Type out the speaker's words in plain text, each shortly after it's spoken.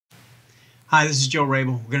Hi, this is Joe Rabil.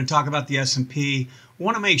 We're going to talk about the S&P. I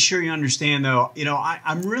want to make sure you understand, though,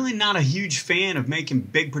 I'm really not a huge fan of making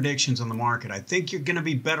big predictions on the market. I think you're going to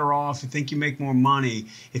be better off. I think you make more money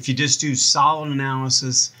if you just do solid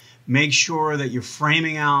analysis. Make sure that you're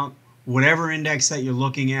framing out whatever index that you're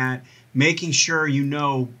looking at, making sure you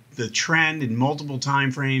know the trend in multiple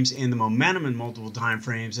time frames and the momentum in multiple time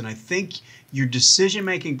frames. And I think your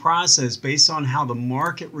decision-making process based on how the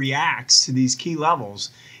market reacts to these key levels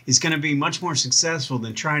is going to be much more successful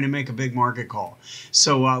than trying to make a big market call.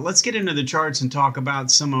 So let's get into the charts and talk about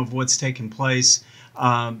some of what's taking place.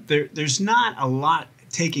 There's not a lot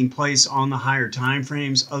taking place on the higher time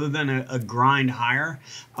frames other than a grind higher.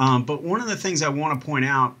 But one of the things I want to point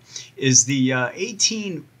out is the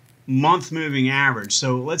 18-month moving average.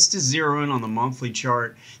 So let's just zero in on the monthly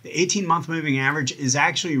chart. The 18-month moving average is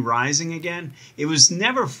actually rising again. It was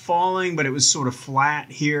never falling, but it was sort of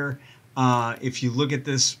flat here. If you look at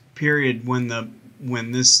this period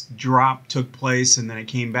when this drop took place and then it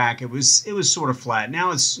came back, it was sort of flat.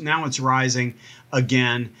 Now it's rising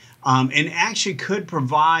again, and actually could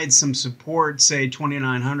provide some support, say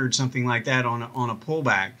 2,900, something like that, on a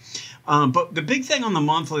pullback. But the big thing on the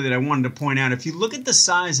monthly that I wanted to point out, if you look at the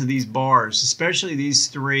size of these bars, especially these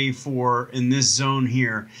 3, 4 in this zone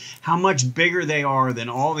here, how much bigger they are than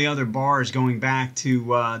all the other bars going back to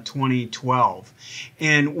 2012.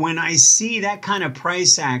 And when I see that kind of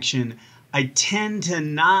price action, I tend to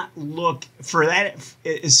not look for that,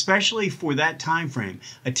 especially for that time frame.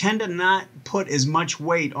 I tend to not put as much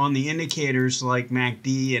weight on the indicators like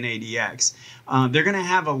MACD and ADX. They're going to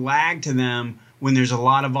have a lag to them when there's a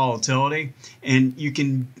lot of volatility, and you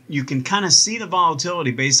can kind of see the volatility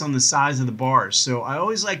based on the size of the bars. So I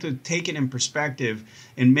always like to take it in perspective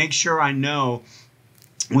and make sure I know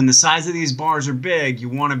when the size of these bars are big, you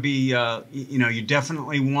want to be, you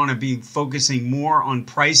definitely want to be focusing more on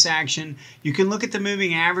price action. You can look at the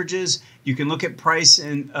moving averages. You can look at price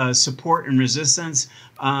and support and resistance.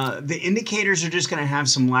 The indicators are just going to have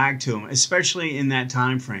some lag to them, especially in that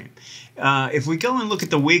time frame. If we go and look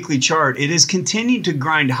at the weekly chart, it has continued to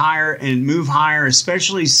grind higher and move higher,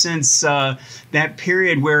 especially since that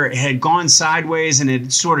period where it had gone sideways and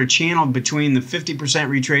it sort of channeled between the 50%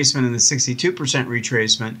 retracement and the 62%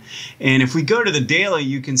 retracement. And if we go to the daily,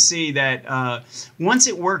 you can see that once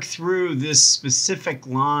it worked through this specific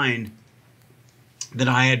line that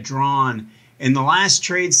I had drawn, and the last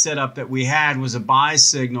trade setup that we had was a buy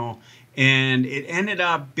signal, and it ended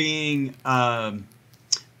up being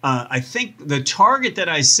I think the target that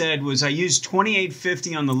I said was I used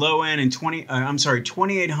 2850 on the low end and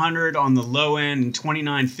 2800 on the low end and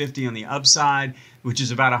 2950 on the upside, which is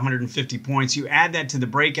about 150 points. You add that to the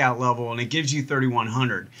breakout level and it gives you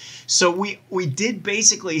 3100. So we did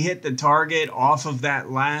basically hit the target off of that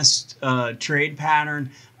last trade pattern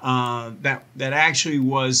that actually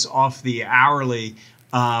was off the hourly,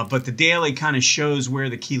 but the daily kind of shows where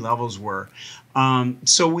the key levels were.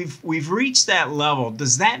 So we've reached that level.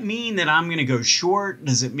 Does that mean that I'm going to go short?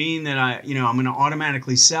 Does it mean that I'm going to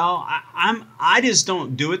automatically sell? I just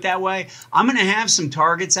don't do it that way. I'm going to have some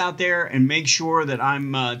targets out there and make sure that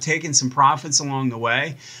I'm taking some profits along the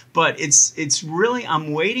way. But it's really,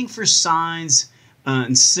 I'm waiting for signs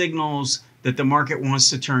and signals that the market wants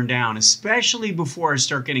to turn down, especially before I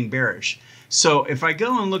start getting bearish. So if I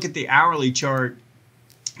go and look at the hourly chart,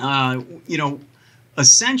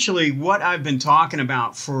 essentially what I've been talking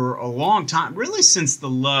about for a long time, really since the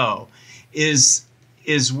low, is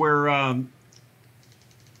we're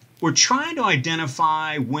trying to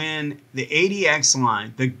identify when the ADX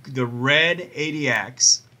line, the red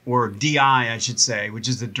ADX, or DI I should say, which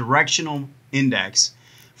is the directional index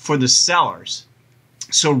for the sellers.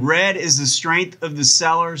 So red is the strength of the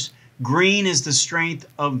sellers, green is the strength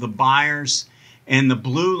of the buyers, and the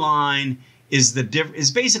blue line is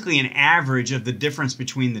basically an average of the difference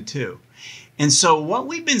between the two. And so what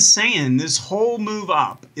we've been saying this whole move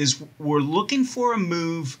up is we're looking for a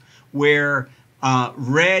move where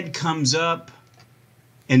red comes up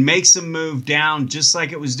and makes a move down just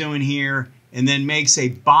like it was doing here, and then makes a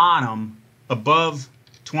bottom above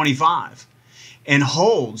 25 and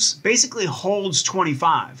basically holds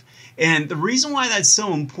 25. And the reason why that's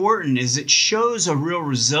so important is it shows a real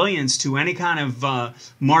resilience to any kind of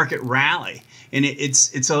market rally. And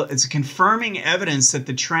it's a confirming evidence that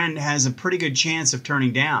the trend has a pretty good chance of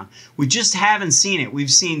turning down. We just haven't seen it. We've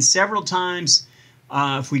seen several times.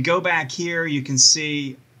 If we go back here, you can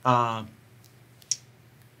see right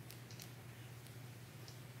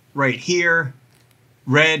here,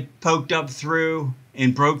 red poked up through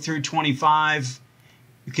and broke through 25.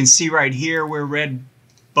 You can see right here where red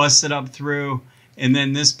busted up through and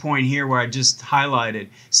then this point here where I just highlighted.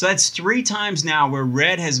 So that's 3 times now where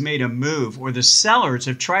red has made a move, or the sellers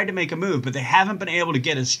have tried to make a move, but they haven't been able to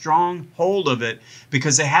get a strong hold of it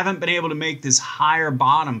because they haven't been able to make this higher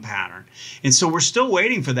bottom pattern. And so we're still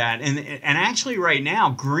waiting for that. And actually right now,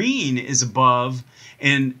 green is above,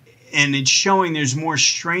 and it's showing there's more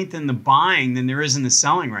strength in the buying than there is in the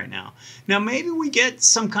selling right now. Now, maybe we get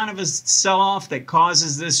some kind of a sell-off that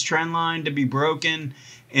causes this trend line to be broken,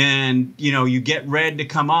 and you get red to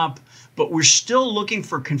come up, but we're still looking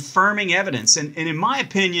for confirming evidence. And in my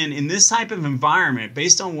opinion, in this type of environment,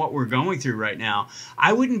 based on what we're going through right now,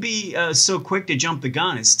 I wouldn't be so quick to jump the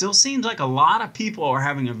gun. It still seems like a lot of people are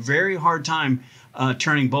having a very hard time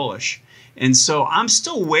turning bullish. And so I'm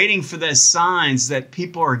still waiting for the signs that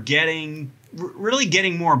people are really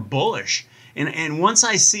getting more bullish. And once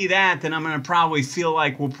I see that, then I'm going to probably feel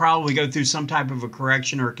like we'll probably go through some type of a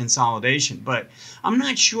correction or a consolidation. But I'm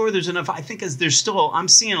not sure there's enough. I think I'm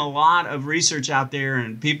seeing a lot of research out there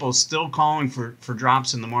and people still calling for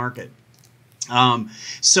drops in the market.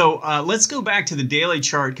 Let's go back to the daily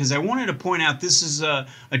chart, because I wanted to point out this is a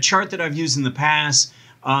chart that I've used in the past.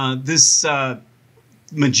 This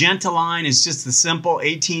magenta line is just the simple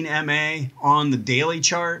 18 MA on the daily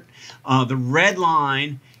chart. The red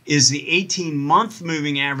line is the 18-month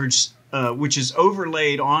moving average, which is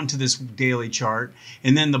overlaid onto this daily chart.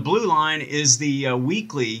 And then the blue line is the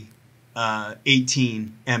weekly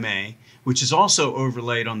 18 MA, which is also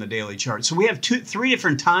overlaid on the daily chart. So we have 3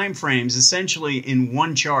 different time frames essentially in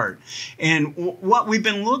one chart. And what we've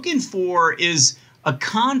been looking for is a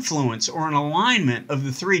confluence or an alignment of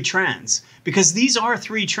the 3 trends, because these are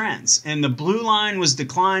 3 trends, and the blue line was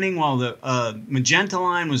declining while the magenta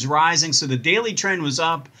line was rising. So the daily trend was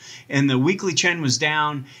up and the weekly trend was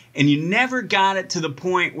down, and you never got it to the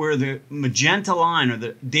point where the magenta line or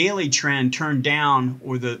the daily trend turned down,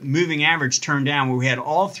 or the moving average turned down, where we had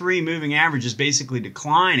all 3 moving averages basically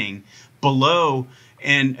declining below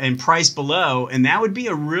and price below, and that would be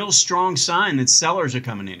a real strong sign that sellers are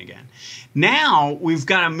coming in again. Now we've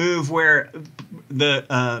got a move where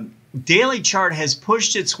the daily chart has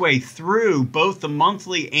pushed its way through both the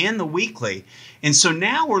monthly and the weekly, and so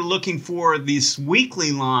now we're looking for this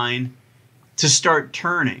weekly line to start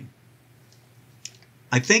turning.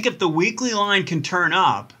 I think if the weekly line can turn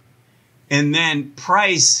up and then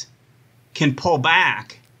price can pull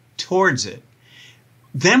back towards it,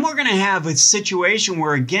 then we're going to have a situation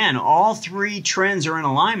where, again, all 3 trends are in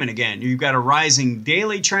alignment again. You've got a rising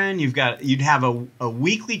daily trend, you'd have a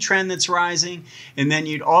weekly trend that's rising, and then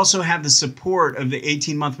you'd also have the support of the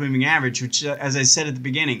 18-month moving average, which, as I said at the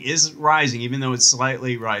beginning, is rising, even though it's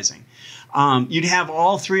slightly rising. You'd have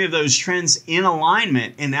all 3 of those trends in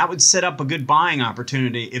alignment, and that would set up a good buying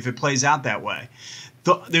opportunity if it plays out that way.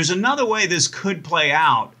 There's another way this could play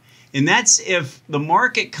out, and that's if the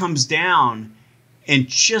market comes down and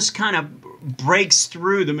just kind of breaks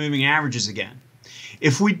through the moving averages again.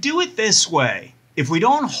 If we do it this way, if we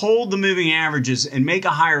don't hold the moving averages and make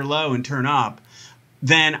a higher low and turn up,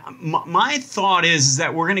 then my thought is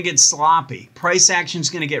that we're going to get sloppy. Price action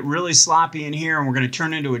is going to get really sloppy in here, and we're going to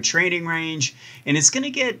turn into a trading range, and it's going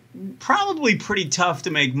to get probably pretty tough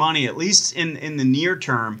to make money, at least in the near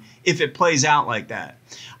term, if it plays out like that.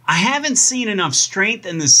 I haven't seen enough strength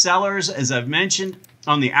in the sellers, as I've mentioned,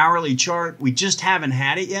 on the hourly chart. We just haven't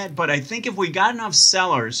had it yet, but I think if we got enough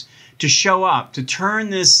sellers to show up to turn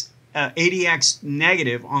this ADX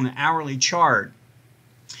negative on the hourly chart,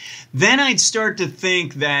 then I'd start to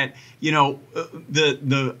think that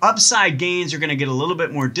the upside gains are going to get a little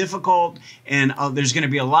bit more difficult, and there's going to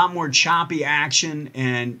be a lot more choppy action,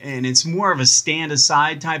 and it's more of a stand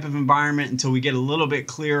aside type of environment until we get a little bit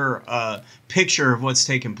clearer picture of what's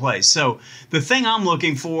taking place. So the thing I'm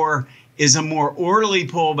looking for is a more orderly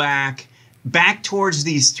pullback back towards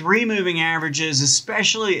these 3 moving averages,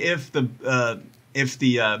 especially if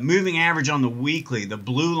the moving average on the weekly, the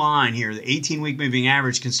blue line here, the 18-week moving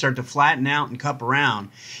average, can start to flatten out and cup around.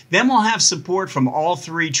 Then we'll have support from all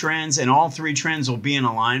 3 trends, and all 3 trends will be in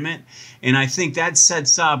alignment. And I think that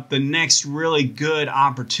sets up the next really good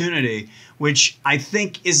opportunity, which I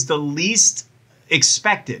think is the least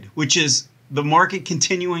expected, which is the market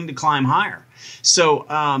continuing to climb higher. So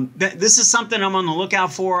this is something I'm on the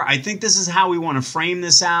lookout for. I think this is how we want to frame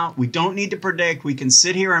this out. We don't need to predict. We can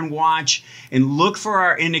sit here and watch and look for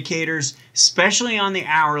our indicators, especially on the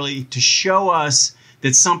hourly, to show us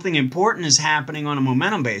that something important is happening on a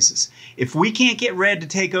momentum basis. If we can't get red to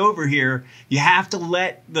take over here, you have to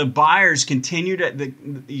let the buyers continue to,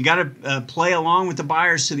 you got to play along with the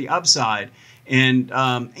buyers to the upside And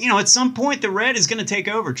you know, at some point the red is going to take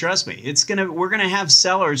over. Trust me, we're going to have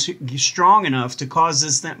sellers strong enough to cause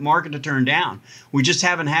this market to turn down. We just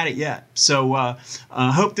haven't had it yet. So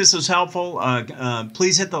hope this was helpful.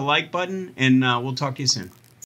 Please hit the like button, and we'll talk to you soon.